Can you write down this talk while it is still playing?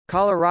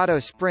Colorado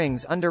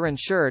Springs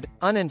Underinsured,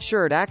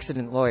 Uninsured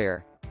Accident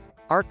Lawyer.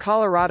 Our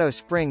Colorado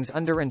Springs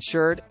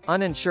Underinsured,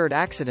 Uninsured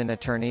accident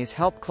attorneys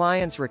help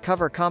clients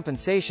recover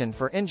compensation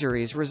for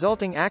injuries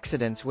resulting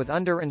accidents with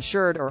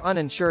underinsured or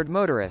uninsured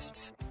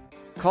motorists.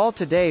 Call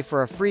today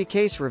for a free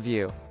case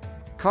review.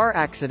 Car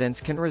accidents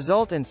can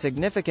result in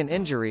significant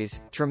injuries,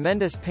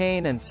 tremendous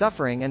pain and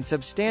suffering, and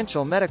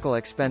substantial medical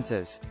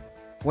expenses.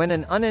 When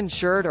an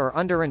uninsured or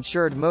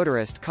underinsured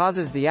motorist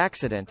causes the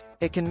accident,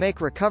 it can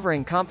make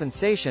recovering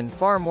compensation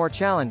far more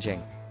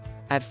challenging.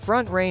 At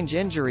Front Range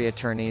Injury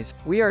Attorneys,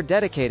 we are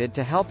dedicated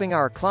to helping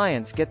our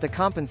clients get the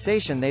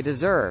compensation they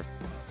deserve.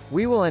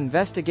 We will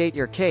investigate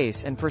your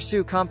case and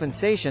pursue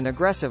compensation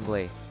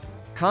aggressively.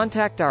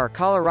 Contact our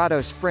Colorado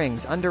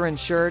Springs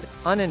Underinsured,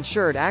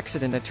 Uninsured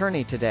accident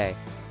attorney today.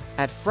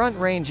 At Front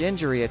Range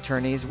Injury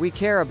Attorneys, we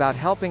care about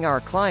helping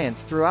our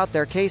clients throughout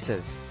their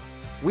cases.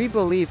 We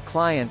believe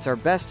clients are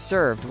best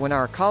served when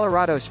our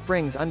Colorado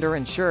Springs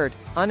Underinsured,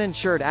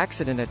 Uninsured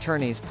accident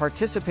attorneys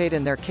participate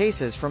in their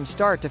cases from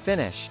start to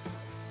finish.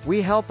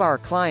 We help our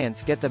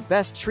clients get the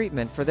best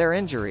treatment for their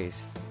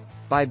injuries.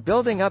 By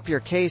building up your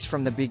case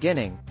from the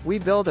beginning, we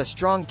build a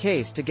strong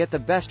case to get the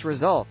best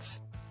results.